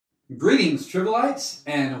Greetings, Tribalites,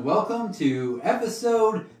 and welcome to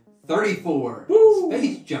episode 34, Woo!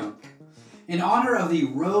 Space Junk. In honor of the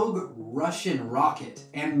rogue Russian rocket,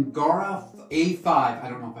 Angara A5, I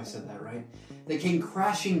don't know if I said that right, that came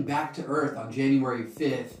crashing back to Earth on January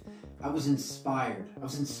 5th, I was inspired,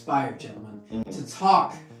 gentlemen, to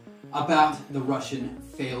talk about the Russian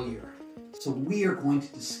failure. So we are going to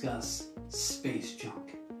discuss space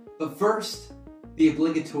junk. But first, the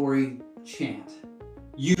obligatory chant.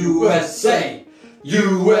 USA!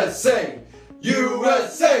 USA!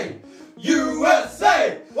 USA!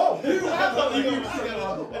 USA! Whoa!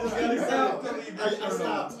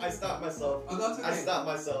 I stopped myself. Oh, that's okay. I stopped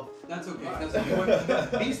myself. That's okay. That's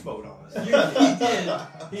okay. Beast mode on us.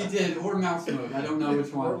 He did. Or mouse mode. I don't know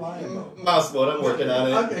which one. Or lion mode. Mouse mode, I'm working on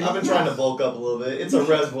it. Okay, I've been trying to bulk up a little bit. It's a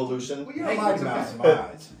revolution. Well, you're Hey, a lion it's mouse okay. in my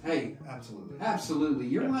eyes. Hey, Absolutely. absolutely.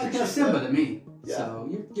 You're I like appreciate Simba that. to me. Yeah. So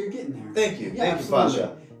you're getting there. Thank you. Yeah, Thank you, absolutely.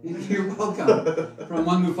 Pasha. You're welcome. From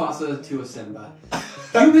one Mufasa to a Simba.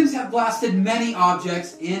 Humans have blasted many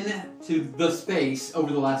objects into the space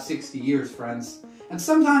over the last 60 years, friends. And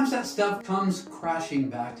sometimes that stuff comes crashing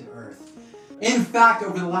back to Earth. In fact,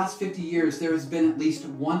 over the last 50 years, there has been at least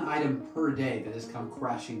one item per day that has come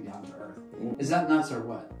crashing down to Earth. Is that nuts or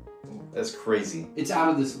what? That's crazy. It's out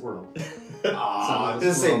of this world.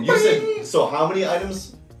 Listen, you said, so how many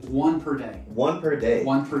items? One per day. One per day.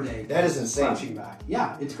 One per day. That is insane. Crashing back.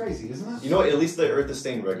 Yeah, it's crazy, isn't it? You know what? At least the Earth is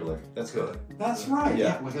staying regular. That's good. That's right.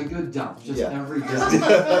 Yeah. Like a good dump. Just Yeah. every day. Every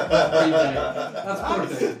day. That's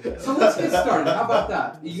perfect. So let's get started. How about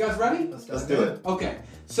that? You guys ready? Let's do it. Okay.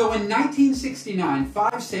 So in 1969,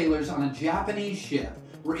 5 sailors on a Japanese ship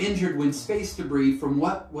were injured when space debris from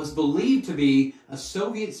what was believed to be a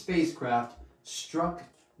Soviet spacecraft struck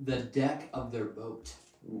the deck of their boat.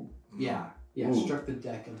 Ooh. Yeah, Ooh. struck the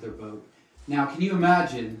deck of their boat. Now, can you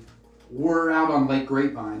imagine we're out on Lake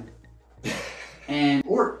Grapevine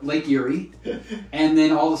or Lake Erie, and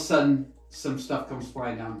then all of a sudden some stuff comes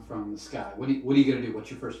flying down from the sky. What are you gonna do?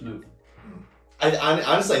 What's your first move? I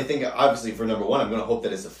honestly, I think obviously for number one, I'm gonna hope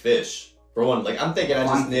that it's a fish. For one, like I'm thinking I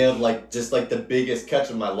just nailed like the biggest catch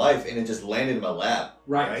of my life, and it just landed in my lap.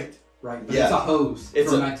 Right. But Yeah. it's a hose It's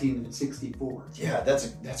from a- 1964. Yeah,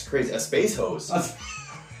 that's crazy. A space hose.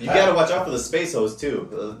 You gotta watch out for the space hose too.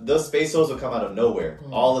 Those space hose will come out of nowhere.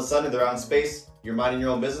 All of a sudden they're out in space. You're minding your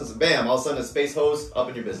own business, and bam! All of a sudden a space hose up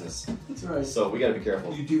in your business. That's right. So we gotta be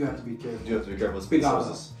careful. You do have to be careful. You do have to be careful with space Cuidado.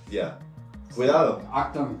 hoses. Yeah. Cuidado.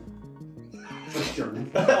 Achtung. That's German.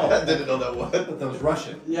 I didn't know that one. That was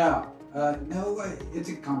Russian. Yeah. No, it's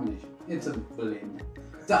a combination. It's a blend.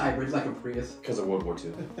 It's a hybrid, like a Prius. Because of World War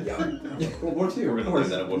II. Yeah. World War II. We're gonna do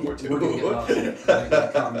that in World War II. We're gonna get lots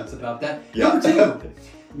of comments about that. Yeah. Number 2,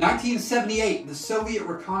 1978, the Soviet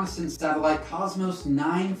reconnaissance satellite Cosmos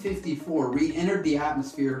 954 re-entered the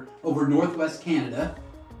atmosphere over northwest Canada,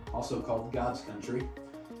 also called God's country,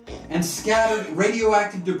 and scattered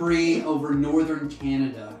radioactive debris over northern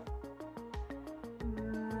Canada.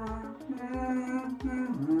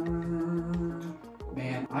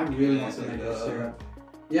 Man, I really want to make this syrup.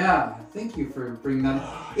 Yeah, thank you for bringing that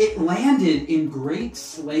up. It landed in Great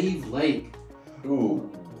Slave Lake. Ooh.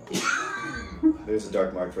 There's a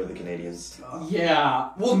dark mark for the Canadians.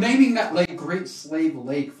 Yeah. Well, naming that lake Great Slave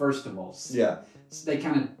Lake, first of all. Yeah. They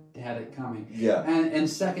kind of had it coming. Yeah. And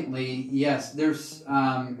secondly, yes, there's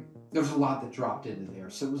a lot that dropped into there.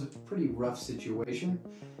 So it was a pretty rough situation.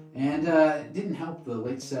 And it didn't help the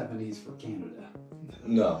late 70s for Canada.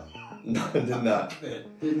 No. No, it did not.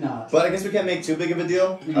 Did not. But I guess we can't make too big of a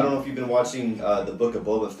deal. I don't know if you've been watching the Book of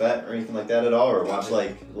Boba Fett or anything like that at all, or watch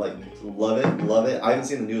like love it. I haven't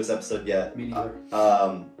seen the newest episode yet. Me neither.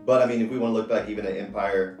 But I mean, if we want to look back even at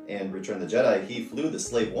Empire and Return of the Jedi, he flew the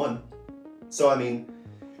Slave One. So I mean,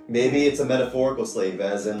 maybe it's a metaphorical slave,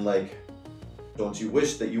 as in like, don't you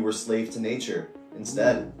wish that you were slave to nature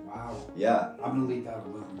instead? Ooh, wow. Yeah. I'm going to leave that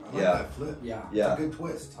alone. I like that flip. Yeah. Yeah. It's a good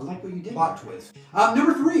twist. I like what you did. Plot twist.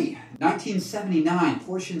 Number 3, 1979,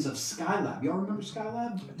 portions of Skylab. Y'all remember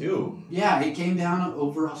Skylab? I do. Yeah, it came down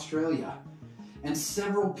over Australia. And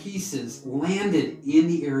several pieces landed in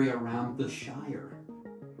the area around the Shire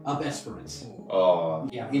of Esperance. Oh.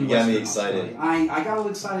 Yeah, You in got me Western excited. Australia. I got a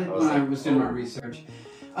little excited I was when I like, was doing my oh. research.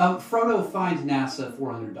 Frodo fined NASA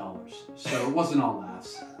 $400, so it wasn't all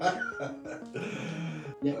laughs.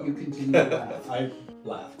 Yeah, you continue to laugh. I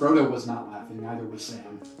laughed. Frodo was not laughing, neither was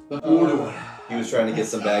Sam. But Mordor. He was trying to get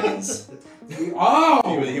some baggins.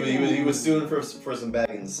 Oh! He was suing for some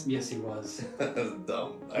baggins. Yes, he was. That's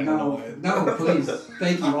dumb. I don't know. No, please.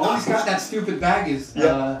 Thank you. All he's got that stupid bag is,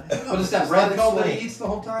 Yeah. what is that bread called that he eats the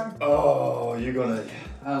whole time? Oh, you're gonna.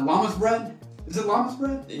 Llama's bread? Is it llama's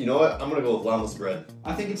bread? You know what? I'm gonna go with llama's bread.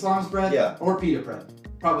 I think it's llama's bread. Yeah. Or pita bread.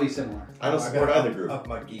 Probably similar. I don't support gotta either group. Up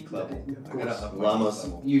my geek level. Of I gotta course. up my Llamas. geek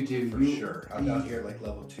level. You do. For sure. I'm down here at like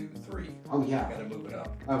level 2, 3. Oh I yeah. gotta move it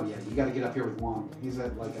up. Oh yeah. You got to get up here with Juan. He's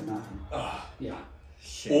at like a 9. Oh, Yeah.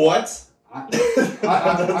 shit. What? I'm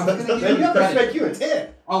gonna give Then you you have to credit. make you a 10.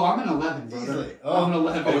 Oh, I'm an 11, brother. Easily. I'm an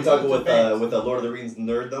 11. Are we talking It's with the Lord of the Rings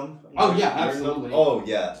nerddom? Oh, yeah, Nerddom? absolutely. Oh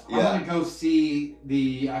yeah, I'm yeah. gonna go see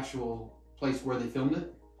the actual place where they filmed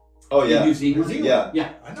it. Oh In yeah. New Zealand. New Zealand? Yeah.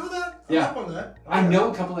 Yeah. I know that. Yeah. I'm up on that. I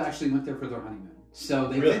know a couple that actually went there for their honeymoon. So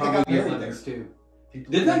they Really? would They got probably be married 11s too.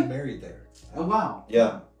 People Did got they? married there. Oh wow.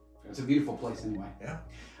 Yeah. It's a beautiful place anyway. Yeah.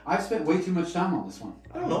 I've spent way too much time on this one.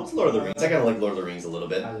 I don't know. It's Lord of the Rings. I kind of like Lord of the Rings a little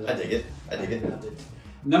bit. I dig it. I dig it.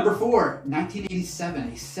 Number 4, 1987,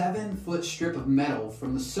 a 7-foot strip of metal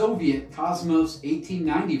from the Soviet Cosmos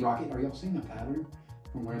 1890 rocket. Are y'all seeing a pattern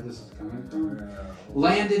from where this is coming from?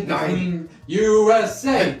 Landed between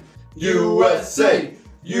USA, USA,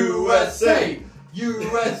 USA,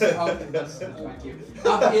 USA. Okay, that's thank you.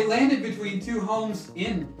 It landed between 2 homes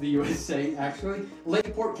in the USA, actually.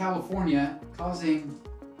 Lakeport, California, causing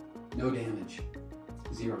no damage.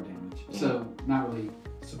 0 damage. So, not really.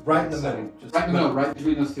 So right in the middle. Just Right in the middle, right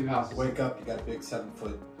between those 2 houses. Wake up, you got a big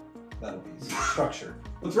 7-foot metal piece. Structure.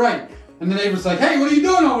 That's right. And the neighbor's like, "Hey, what are you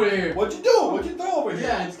doing over here?" What'd you do? What'd you throw over here?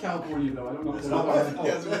 Yeah, it's California though. I don't know if It's they're not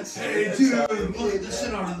allowed. Hey, dude, look at this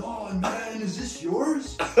in our lawn, man. Is this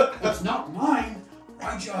yours? It's not mine.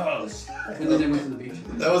 Righteous. And then they went to the beach.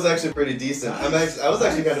 That was actually pretty decent. I was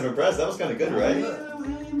actually kind of impressed. That was kind of good, right? Yeah,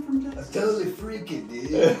 I am from That's Texas. totally freaking,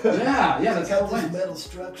 dude. Yeah, that's how it Got went. this metal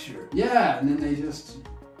structure. Yeah, and then they just,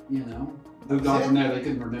 moved on from there. They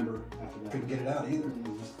couldn't remember after that. Couldn't get it out either.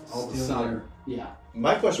 All the Still sun. there. Yeah.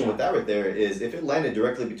 My question with that right there is, if it landed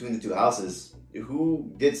directly between the 2 houses, who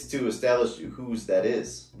gets to establish whose that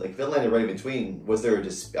is? Like, if it landed right in between, was there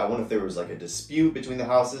I wonder if there was like a dispute between the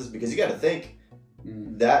houses, because you got to think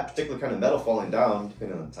that particular kind of metal falling down,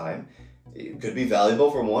 depending on the time, it could be valuable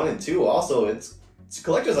for 1, and 2, also it's a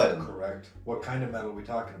collector's item. Correct. What kind of metal are we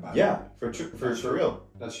talking about? Yeah, for real.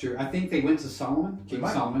 That's true. I think they went to Solomon, King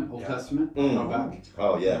might. Solomon, Old Yeah. Testament, Mm. go back.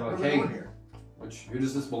 Oh They're yeah. What like, are we hey, doing here? who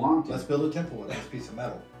does this belong to? Let's build a temple with this piece of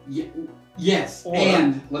metal. Yes, Or-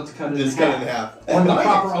 and let's cut it Just in cut half. it in half. Or the Mine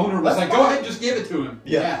proper it. owner was Let's like, find go it. ahead and just give it to him.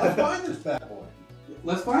 Yeah. Let's find this bad boy.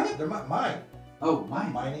 Let's find it. They're mine. Oh,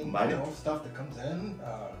 mine. Mining, Mine you it. know, stuff that comes in.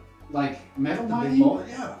 Like metal The big mining? ball,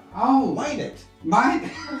 yeah. Oh, Mine it. mine.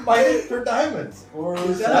 Mine it for diamonds. Or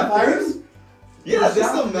Is that a sapphires. virus? Yeah, Or they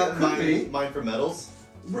still something. Could be. mine for metals.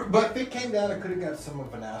 But if it came down, it could have got some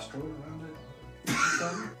of an asteroid around it.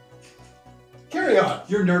 Something. Carry on.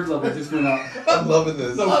 Your nerd level just went up. I'm loving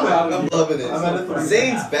this. So proud of I'm you. loving I'm at a it. 3.5.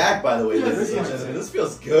 Zane's back, by the way, Yeah, ladies and this is gentlemen. This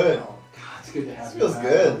feels good. Oh, God, it's good to have This you feels back. a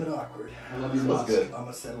good. little bit awkward. I love your Feels musk. good. I'm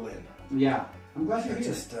gonna settle in. Yeah, I'm glad you're I'm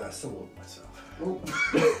here. just soiled myself. Oh.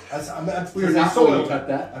 I'm We are not soiled. going to cut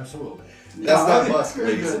that. I'm soiled. That's No, not musk, very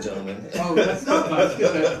ladies and good. gentlemen. Oh, that's not much.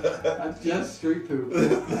 That's just straight poop.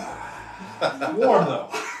 Warm though.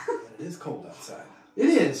 It is cold outside. It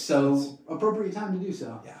is, so appropriate time to do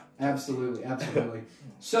so. Yeah. Absolutely, absolutely.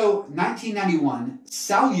 So, 1991,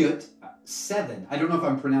 Salyut 7, I don't know if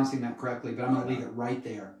I'm pronouncing that correctly, but I'm going to leave it right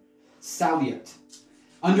there. Salyut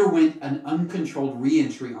underwent an uncontrolled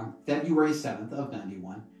re-entry on February 7th of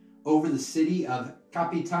 91 over the city of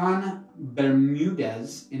Capitan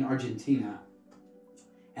Bermudez in Argentina.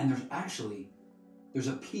 And there's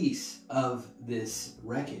a piece of this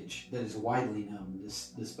wreckage that is widely known,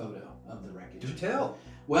 this photo of the wreckage. Do tell.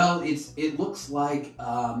 Well, it looks like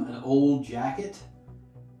an old jacket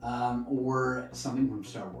or something from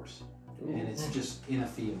Star Wars, and it's just in a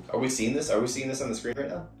field. Are we seeing this? Are we seeing this on the screen right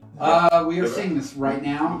now? We are seeing this right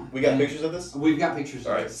now. We got and pictures of this? We've got pictures.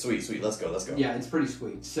 All of right, this. sweet. Let's go. Yeah, it's pretty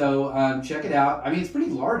sweet. So check it out. I mean, it's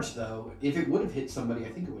pretty large though. If it would have hit somebody, I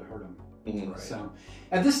think it would have hurt them. Mhm. Right. So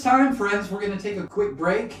at this time, friends, we're going to take a quick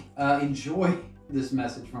break. Enjoy this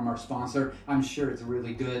message from our sponsor. I'm sure it's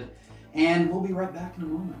really good. And we'll be right back in a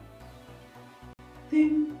moment.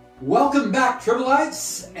 Ding. Welcome back,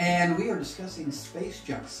 Tribblites. And we are discussing space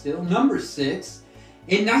junk still. Number 6.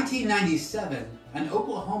 In 1997, an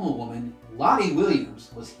Oklahoma woman, Lottie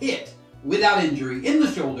Williams, was hit without injury in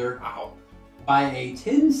the shoulder by a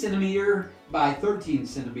 10 centimeter by 13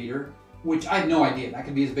 centimeter, which I have no idea. That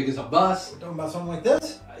could be as big as a bus. We're talking about something like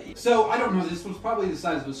this? So, I don't know, this was probably the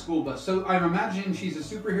size of a school bus. So, I'm imagining she's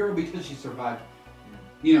a superhero because she survived.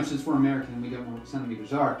 You know, since we're American and we don't know what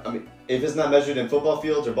centimeters are. I mean, if it's not measured in football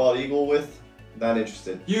fields or bald eagle width, not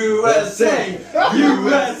interested. USA!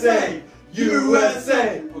 USA!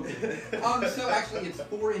 USA! Okay. So actually, it's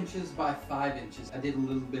 4 inches by 5 inches. I did a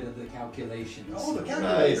little bit of the calculations. Oh, the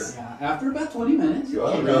calculator. Nice. Yeah, after about 20 minutes.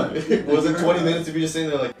 Oh, really? Was it 20 minutes of you just sitting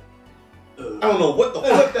there like, I don't know what the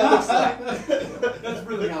fuck that looks like? That's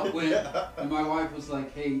really how it went. And my wife was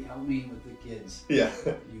like, hey, help me with the kids. Yeah.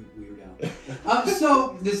 You weirdo.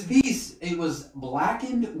 So this piece, it was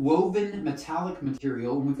blackened woven metallic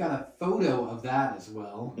material, and we've got a photo of that as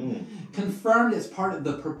well. Confirmed as part of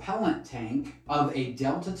the propellant tank of a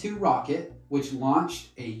Delta II rocket, which launched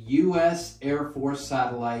a U.S. Air Force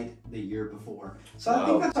satellite the year before. So I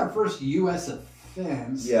think that's our first U.S.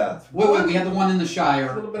 offense. Yeah. Wait, we had the one in the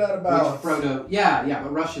Shire. A little bit out of balance. Which Frodo, yeah,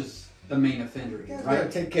 but Russia's the main offender here, You right?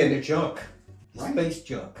 gotta take care of the junk. Right. Space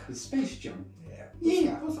junk. The space junk.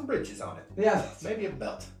 Yeah. Put some bridges on it. Yeah. Maybe a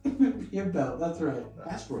belt. Your belt, that's right.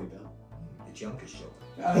 Asteroid belt. The junk is junk.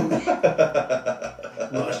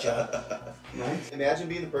 Right? Imagine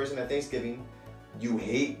being the person at Thanksgiving you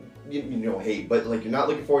hate, hate, but like you're not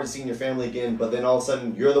looking forward to seeing your family again, but then all of a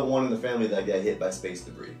sudden you're the one in the family that got hit by space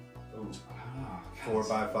debris. Ooh. 4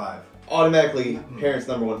 by 5. Automatically, parents'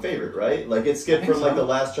 #1 favorite, right? Like it skipped from like the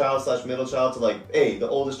last child / middle child to like, hey, the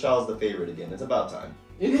oldest child's the favorite again. It's about time.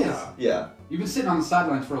 It is. Yeah. You've been sitting on the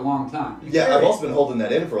sidelines for a long time. Yeah, I've also been holding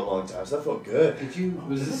that in for a long time, so that felt good. Did you?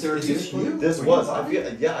 Was this already good for you? This was. I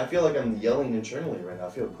feel like I'm yelling internally right now.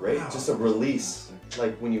 I feel great. Wow. Just a release,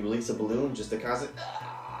 like when you release a balloon, just a constant.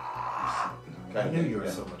 I knew you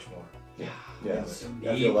were so much more. Yeah. So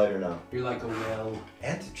I feel lighter now. You're like a whale.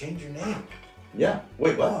 And to change your name. Yeah.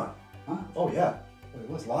 Wait, what? Come on. Huh? Oh yeah. Wait,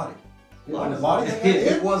 what's Lottie? Lottie.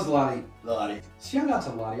 It was Lottie. Lottie. Shout out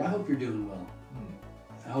to Lottie. I hope you're doing well.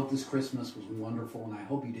 I hope this Christmas was wonderful, and I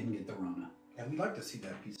hope you didn't get the Rona. And we'd like to see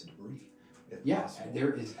that piece of debris. Yeah,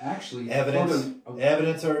 there is actually Evidence.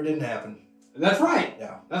 Evidence or it didn't happen. That's right.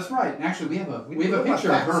 Yeah. That's right. And actually, we have a put my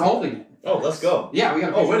picture of her facts. holding it. Oh, let's go. Yeah, we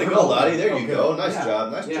got a Oh, picture way of to her go, holding Lottie. it. There you go. Nice Yeah.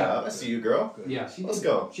 job. Nice Yeah. job. I see you, girl. Yeah, she Let's did.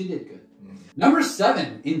 go. She did good. Number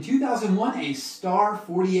 7, in 2001, a Star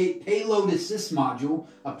 48 Payload Assist Module,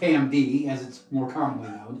 a PAMD, as it's more commonly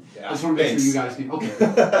known. Yeah, I just want to make thanks. sure you guys knew. Okay.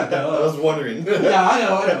 I was wondering. Yeah, I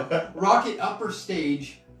know. Rocket upper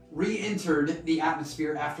stage re-entered the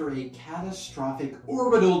atmosphere after a catastrophic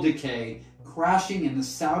orbital decay, crashing in the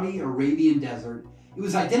Saudi Arabian desert. It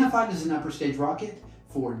was identified as an upper stage rocket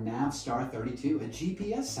for Navstar 32, a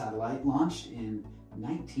GPS satellite launched in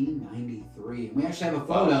 1993. And we actually have a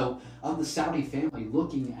photo of the Saudi family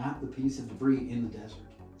looking at the piece of debris in the desert.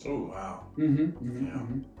 Oh, wow.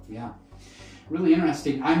 Yeah. Really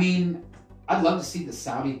interesting. I mean, I'd love to see the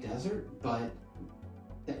Saudi desert, but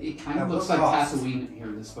it kind of looks like Tatooine here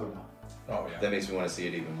in this photo. Oh, yeah. That makes me want to see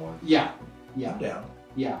it even more. Yeah. I'm down.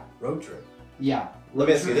 Yeah. Road trip. Yeah. Let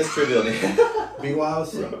me ask you this trivial.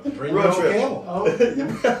 BYOC. Bring Road your own trip. camel. Oh.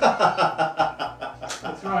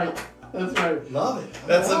 That's right. That's right. Love it.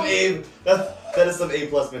 That's some A. That is some A+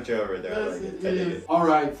 material right there. I like it. I dig it. All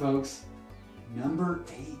right, folks. Number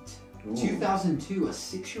 8. Ooh. 2002, a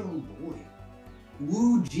 6-year-old boy,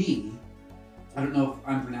 Wu Ji. I don't know if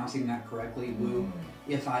I'm pronouncing that correctly. Wu.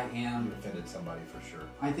 If I am, You offended somebody for sure.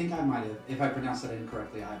 I think I might have. If I pronounced that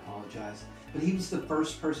incorrectly, I apologize. But he was the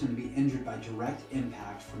first person to be injured by direct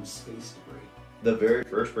impact from space debris. The very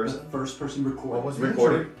first The person first person recorded. What was he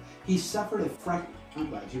recorded. He suffered a fracture. I'm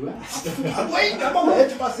glad you asked. I'm waiting. I'm on the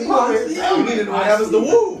edge of my seat. Well, over here. yeah. You need to know what happens to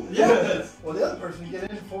Woo. Yes. Well, the other person get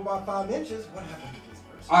injured 4 by 5 inches. What happened to this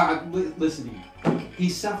person? Listen here. He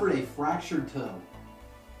suffered a fractured toe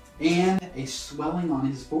and a swelling on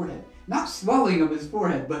his forehead. Not swelling of his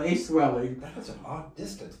forehead, but a swelling. That was an odd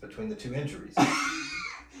distance between the 2 injuries.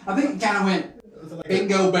 I think it kind of went It was like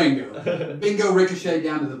bingo, bango. Bingo, ricochet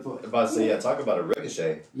down to the foot. About to say, yeah, talk about a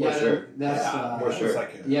ricochet. Yeah, For sure. that's for that sure. was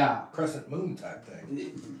like a yeah. crescent moon type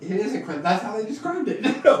thing. It is a credit. That's how they described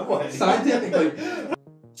it No way. scientifically.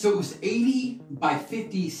 So it was 80 by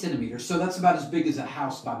 50 centimeters. So that's about as big as a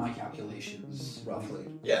house by my calculations. Roughly.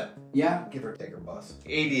 Yeah, Yeah. Give or take or bust.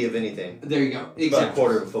 80 of anything. There you go. About Exactly. a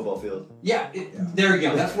quarter of a football field. Yeah, Yeah. there you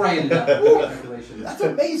go. That's where I ended up with my calculations. That's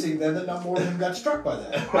amazing then that not more of them got struck by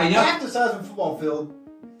that. I know. Half the size of a football field,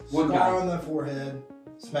 One scar guy. on the forehead,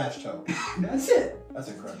 smashed toe. That's it. That's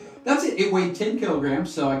incredible. That's it. It weighed 10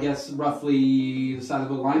 kilograms, so I guess roughly the size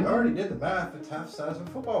of a I line. already did the math. It's half the size of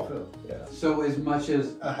a football field. Yeah. So as much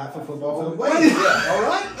as A half a football field. Wait. Wait. Yeah. All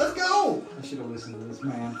right, let's go. I should have listened to this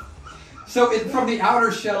man. So from the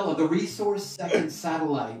outer shell of the Resource Second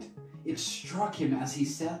satellite, it struck him as he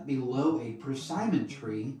sat below a persimmon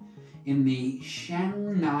tree in the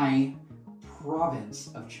Shanghai province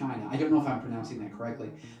of China. I don't know if I'm pronouncing that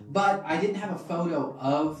correctly, but I didn't have a photo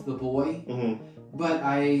of the boy. Mm-hmm. But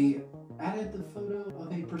I added the photo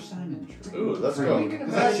of a persimmon tree. Ooh, let's for go. you.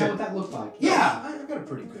 Does that show what that looked like? Yeah. I've got a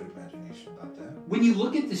pretty good imagination about that. When you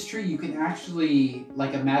look at this tree, you can actually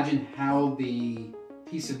like imagine how the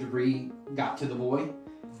piece of debris got to the boy,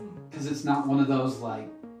 because it's not one of those like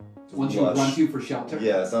ones you Lush. run to for shelter.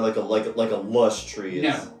 Yeah, it's not like a lush tree.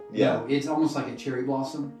 It's, No, it's almost like a cherry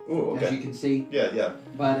blossom, Ooh, okay. as you can see, Yeah.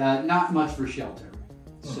 but not much for shelter.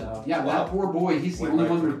 So yeah, Wow. that poor boy, he's the Went only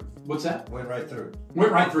right one. through. What's that? Went right through.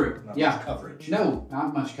 Went right through. Not Yeah. much coverage. No,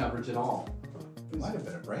 not much coverage at all. It might have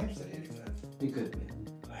been a branch that hit him then. It could have been.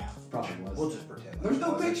 Probably was. We'll just pretend. There's no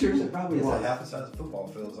it wasn't. pictures. It probably It's was. half the size of football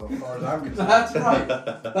fields as far as I'm concerned. That's right.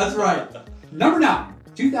 That's right. Number 9.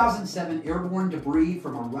 2007 airborne debris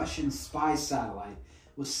from a Russian spy satellite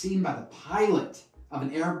was seen by the pilot of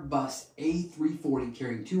an Airbus A340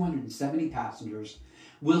 carrying 270 passengers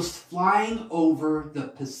whilst flying over the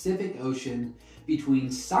Pacific Ocean between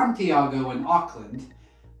Santiago and Auckland.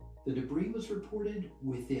 The debris was reported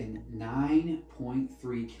within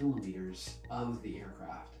 9.3 kilometers of the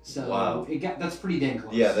aircraft. So Wow. that's pretty dang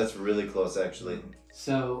close. Yeah, that's really close actually.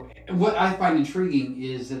 So what I find intriguing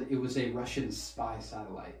is that it was a Russian spy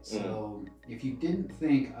satellite. So if you didn't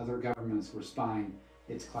think other governments were spying,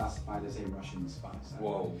 it's classified as a Russian spy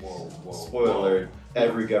satellite. Whoa. Spoiler alert,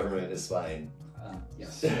 every government is spying.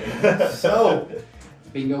 Yes. So,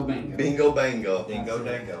 Bingo bango. Bingo bango. dingo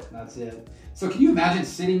dango. That's it. So can you imagine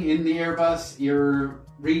sitting in the Airbus, you're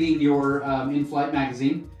reading your in-flight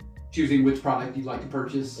magazine, choosing which product you'd like to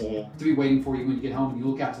purchase, to be waiting for you when you get home, and you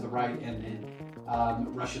look out to the right, and then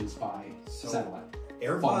Russian spy satellite.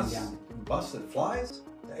 falling Airbus down. bus that flies?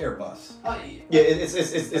 The Airbus. Yeah, it's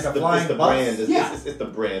Like a the flying bus? brand. Yeah. It's the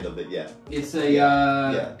brand of it. Yeah. It's a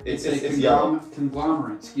It's a yellow.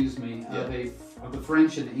 conglomerate, excuse me, of the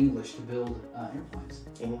French and the English to build airplanes.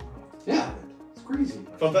 Yeah, it's crazy.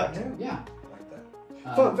 Fun fact. Yeah. Like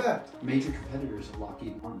that. Fun fact. Major competitors of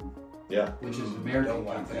Lockheed Martin, Yeah. which is an American Don't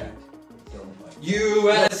like company. that. Don't like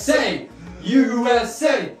USA,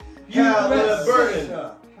 USA,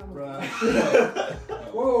 Halliburton. Right.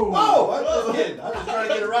 Whoa! Whoa! I'm just kidding. I'm just trying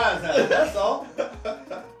to get a rise out of it. That's all.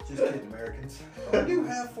 Just kidding, Americans. We do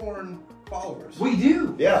have foreign followers. We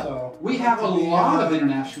do. Yeah. So We have a lot of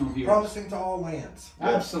international viewers. promising to all lands,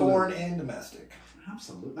 Absolutely. foreign and domestic.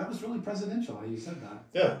 Absolutely. That was really presidential how you said that.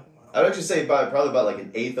 Yeah. I'd actually say probably about like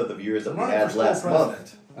an eighth of the viewers that we Running had for school last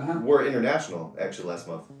month president. were international. Actually, last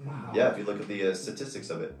month. Wow. Yeah, if you look at the statistics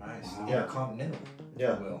of it. Nice. Wow. Yeah, continental.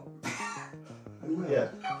 Yeah. Will. Yeah.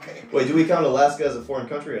 Okay. Wait, do we count Alaska as a foreign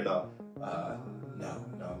country or not?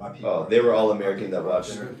 No, my people. Oh, they were all American that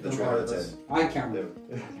watched the trailer Regardless. 10. I count They-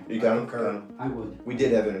 it. You count them? I would. We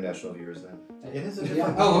did have international viewers then. It is a Yeah.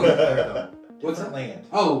 different Oh, land okay. there, though. What's Different that? land.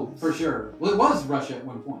 Oh, for sure. Well, it was Russia at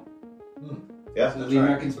one point. Yeah. So That's the right.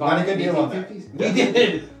 Americans We bought got a it in good the deal on that. 1850s. Yeah. We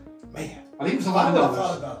did. Man. I think it was I $11.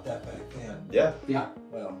 thought about that back then. Yeah. Yeah.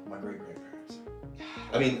 Well, my great-grandparents.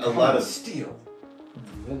 I mean, a lot of. steel.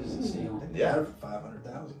 That is a steal. They Yeah. got it for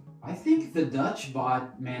 500,000. I think the Dutch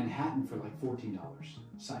bought Manhattan for like $14.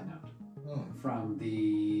 Side note. From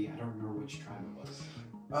the, I don't remember which tribe it was,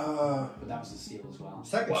 but that was a steal as well.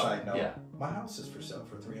 Second Wow. side note. Yeah. My house is for sale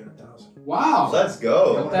for 300,000. Wow. Let's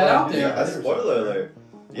go. Put that out there. Yeah, that's spoiler alert.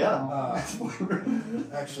 Yeah.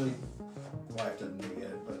 Actually, my wife doesn't know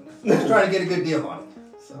yet, but let's try to get a good deal on it.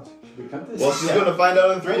 So. Should we cut this? Well, she's going to find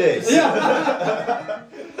out in 3 days. Yeah.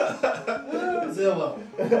 Zillow.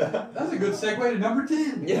 That's a good segue to number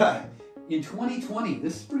 10. Yeah. In 2020,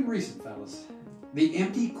 this is pretty recent, fellas, the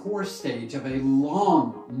empty core stage of a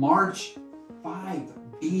long March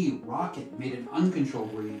 5B rocket made an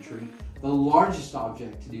uncontrolled re-entry, the largest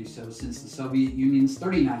object to do so since the Soviet Union's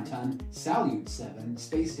 39-ton Salyut 7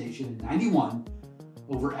 space station in 91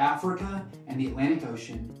 over Africa and the Atlantic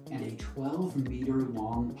Ocean, and a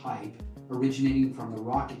 12-meter-long pipe originating from the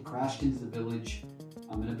rocket crashed into the village,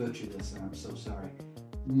 I'm going to butcher this and I'm so sorry,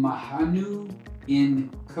 Mahanu in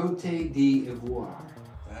Cote d'Ivoire.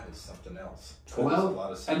 That is something else. 12, That's a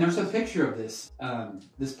lot of sense. and there's a picture of this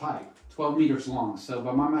this pipe, 12 meters long. So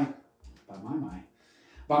by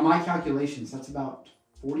my calculations, that's about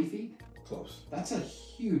 40 feet. Close. That's a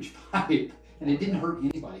huge pipe, and it didn't hurt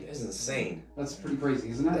anybody. That's insane. That's pretty crazy,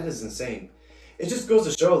 isn't That it? is insane. It just goes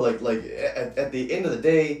to show, like at the end of the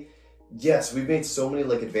day, yes, we've made so many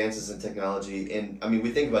like advances in technology, and I mean,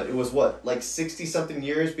 we think about it. It was what, like 60-something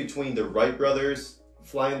years between the Wright brothers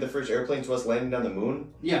flying the first airplane to us landing on the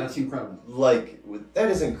moon. Yeah, that's incredible. Like that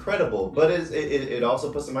is incredible, but it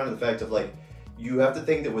also puts in mind the fact of like you have to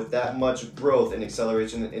think that with that much growth and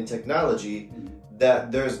acceleration in technology,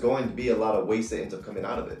 that there's going to be a lot of waste that ends up coming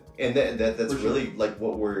out of it. And that's really like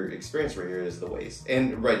what we're experiencing right here is the waste.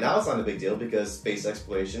 And right now it's not a big deal because space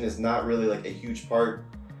exploration is not really like a huge part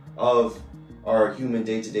of our human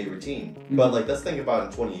day-to-day routine. But like let's think about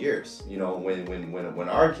in 20 years, you know, when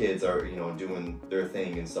our kids are, you know, doing their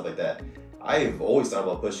thing and stuff like that. I've always thought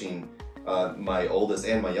about pushing my oldest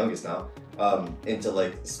and my youngest now into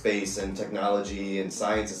like space and technology and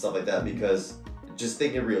science and stuff like that, because just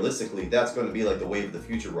thinking realistically, that's going to be like the wave of the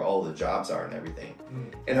future where all the jobs are and everything.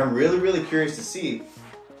 And I'm really curious to see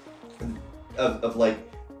of like,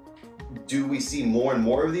 do we see more and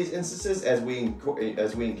more of these instances as we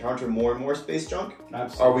encounter more and more space junk?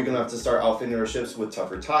 Absolutely. Are we going to have to start outfitting our ships with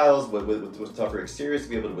tougher tiles, with tougher exteriors to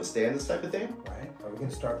be able to withstand this type of thing? Right. Are we going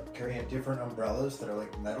to start carrying different umbrellas that are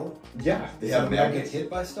like metal? Yeah, they So have we don't get magnets. hit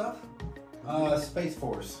by stuff? Space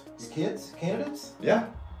Force. Your kids? Candidates? Yeah.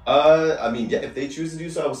 I mean, yeah, if they choose to do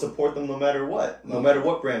so, I will support them no matter what. No matter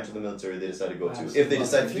what branch of the military they decide to go to. If they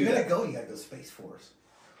decide to If do you're that. going to go, you got to go Space Force.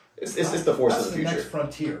 It's the force That's of the the next future.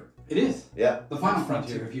 frontier. It is. Yeah. The final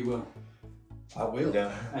frontier, if you will. I will.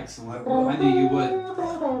 Yeah. Excellent. I knew you would.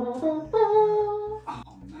 Oh,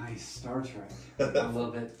 nice. Star Trek. I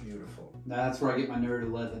love it. Beautiful. That's where I get my nerd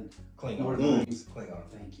 11. Klingon. Lord of the Rings. Klingon.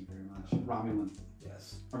 Thank you very much. Romulan.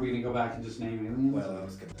 Yes. Are we going to go back and just name aliens? Well, I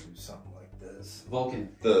was going to do something like this. Vulcan.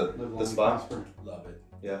 The Live long the and spot. prosper. Love it.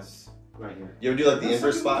 Yes. Right here. You ever do like the Some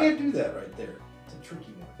inverse people spot? can't do that right there. It's a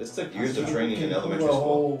tricky one. This took years of Some training people in can elementary do a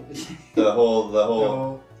school. whole-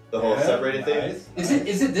 The whole Yeah, separated thing. nice, Is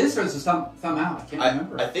nice. it this or is it thumb out? I can't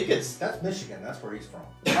remember. I think it's That's Michigan. That's where he's from.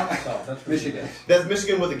 Arkansas. That's where Michigan. that's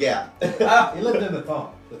Michigan with a gap. Ah, He lived in the thumb.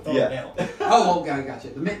 The thumb Yeah. down. oh, okay, I got you.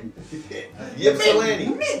 The mitten. Ypsilanti.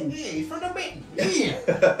 Mitten. Yeah, he's from the mitten.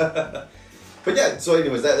 Yeah. But yeah, so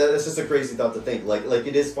anyways, that's just a crazy thought to think. Like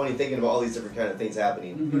it is funny thinking about all these different kind of things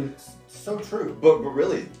happening. But it's so true. But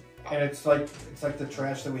really, And it's like the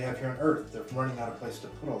trash that we have here on Earth. They're running out of place to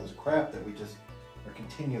put all this crap that we just are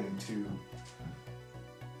continuing to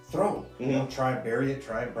throw. You know, try and bury it,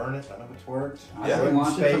 try and burn it. None of it's worked. I Yeah. Throw it can in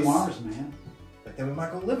launch it to space. Mars, man. But then we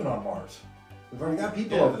might go living on Mars. We've already got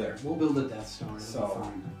people Yeah. over there. We'll build a Death Star. It'll So- be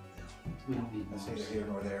fine. We don't need That's Mars. neither here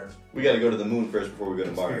nor there. we got to go to the moon first before we go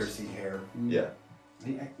to Mars. Conspiracy hair. Yeah.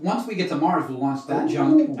 Once we get to Mars, we'll launch that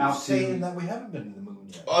junk out saying to. that we haven't been to the moon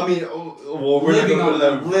yet. I mean, well, we're Living not going to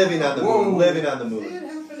on the moon. living on the Whoa. moon, living on the See, moon. it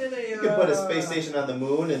happened in a. You could put a space station on the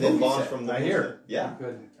moon and then movie launch set. from the I moon. hear. Yeah.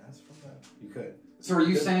 Good. That's from that. You could. So are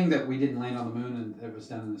you saying that we didn't land on the moon and it was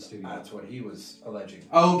done in the studio? That's what he was alleging.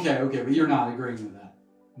 Okay, but you're not agreeing with that.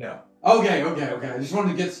 No. Okay. I just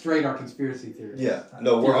wanted to get straight our conspiracy theory. Yeah.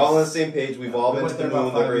 No, we're all on the same page. We've all We been went to the there about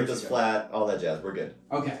moon. The 5 Earth years is ago. flat. All that jazz. We're good.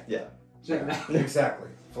 Okay. Yeah. Check that. Exactly.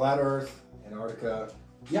 Flat Earth, Antarctica.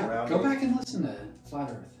 Yeah, Around go it. back and listen to Flat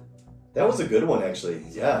Earth. That was a good one, actually.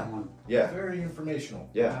 Yeah. Yeah. Very informational.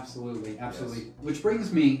 Yeah. Absolutely. Which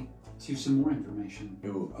brings me to some more information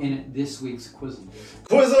Ooh. in this week's Quizzle.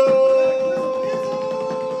 Quizzle!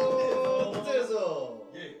 Dizzle!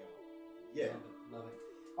 Yeah. Love it.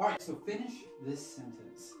 All right, so finish this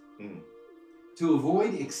sentence. Mm. To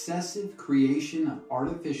avoid excessive creation of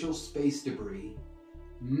artificial space debris,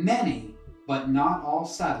 many, but not all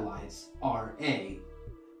satellites are A,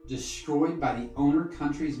 destroyed by the owner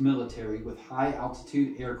country's military with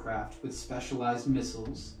high-altitude aircraft with specialized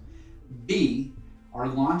missiles, B, are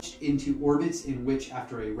launched into orbits in which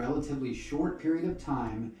after a relatively short period of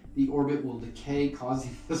time, the orbit will decay,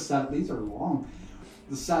 causing the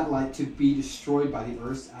satellite to be destroyed by the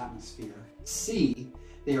Earth's atmosphere. C,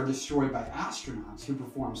 they are destroyed by astronauts who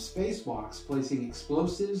perform spacewalks, placing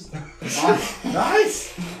explosives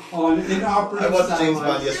Nice! on inoperative I watched James satellites.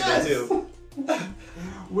 Bond yesterday, too.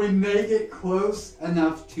 When they get close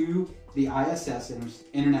enough to the ISS,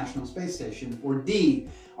 International Space Station, or D,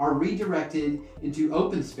 are redirected into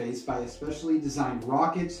open space by specially designed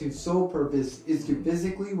rockets whose sole purpose is to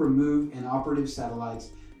physically remove inoperative satellites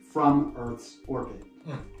from Earth's orbit.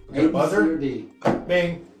 We got a buzzer? C or D.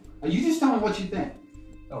 Bing. You just tell me what you think.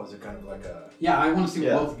 Oh, is it kind of like a... Yeah, I want to see what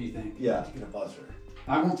Yeah. both of you think. Yeah. You get a buzzer.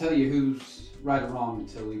 I won't tell you who's right or wrong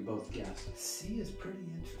until we both guess. C is pretty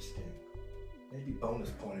interesting. Maybe bonus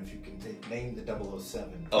point if you can name the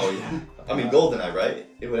 007. Oh, yeah. I mean, GoldenEye, right?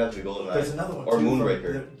 It would have to be GoldenEye. There's another one Or too,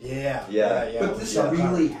 Moonraker. Yeah. But this Sean really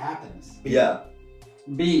Connery. happens. Yeah.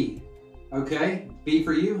 B. Okay? B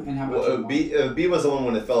for you, and how about Well, you? B was the one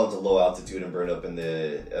when it fell into low altitude and burned up in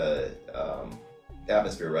the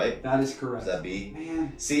atmosphere, right? That is correct. Is that B?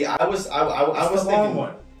 Man. See, I was It's thinking the long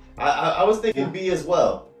one. I was thinking B as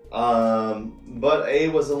well. But A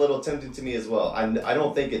was a little tempting to me as well. I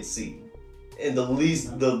don't think it's C. And the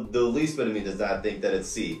least bit of me does not think that it's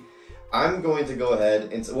C. I'm going to go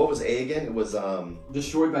ahead and what was A again? It was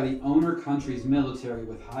Destroyed by the owner country's military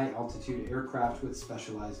with high altitude aircraft with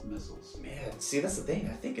specialized missiles. Man, see that's the thing.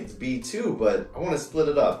 I think it's B too, but I want to split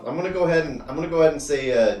it up. I'm gonna go ahead and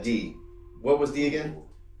say D. What was D again?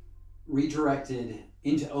 Redirected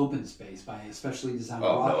into open space by a specially designed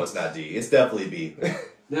Oh rocket. no, it's not D. It's definitely B.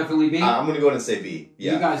 Definitely B. I'm gonna go ahead and say B.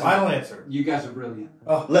 Yeah. Final answer. You guys are brilliant.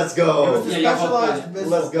 Oh, Let's it go. was a Yeah, specialized yeah, missile.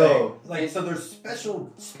 let's go. thing. Like, so there's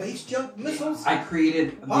special space junk missiles? I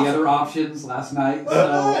created the Awesome. other options last night,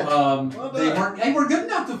 Well so done. Well done. they were good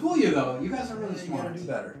enough to fool you though. You guys are really You smart. gotta do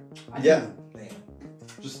better. I Yeah. do. Man.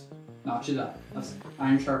 Just notch it up. That's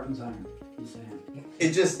iron sharpens iron. Keep saying.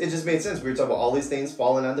 It just made sense. We were talking about all these things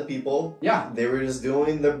falling onto people. Yeah. They were just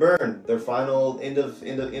doing their burn, their final end of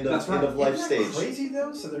That's right. life Isn't that stage. crazy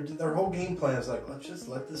though? So their whole game plan is like, let's just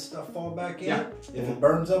let this stuff fall back in. Yeah. If it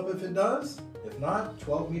burns up, if it does. If not,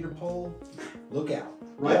 12-meter pole. Look out.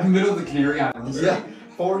 Right in the middle of the Canary Islands. Yeah.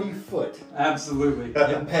 40 foot Absolutely.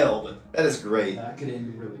 impelled. That is great. That could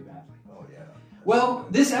end really badly. Oh yeah. Well,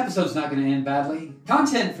 this episode's not going to end badly.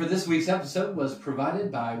 Content for this week's episode was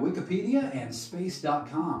provided by Wikipedia and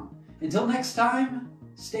Space.com. Until next time,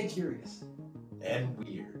 stay curious. And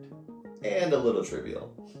weird. And a little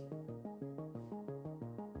trivial.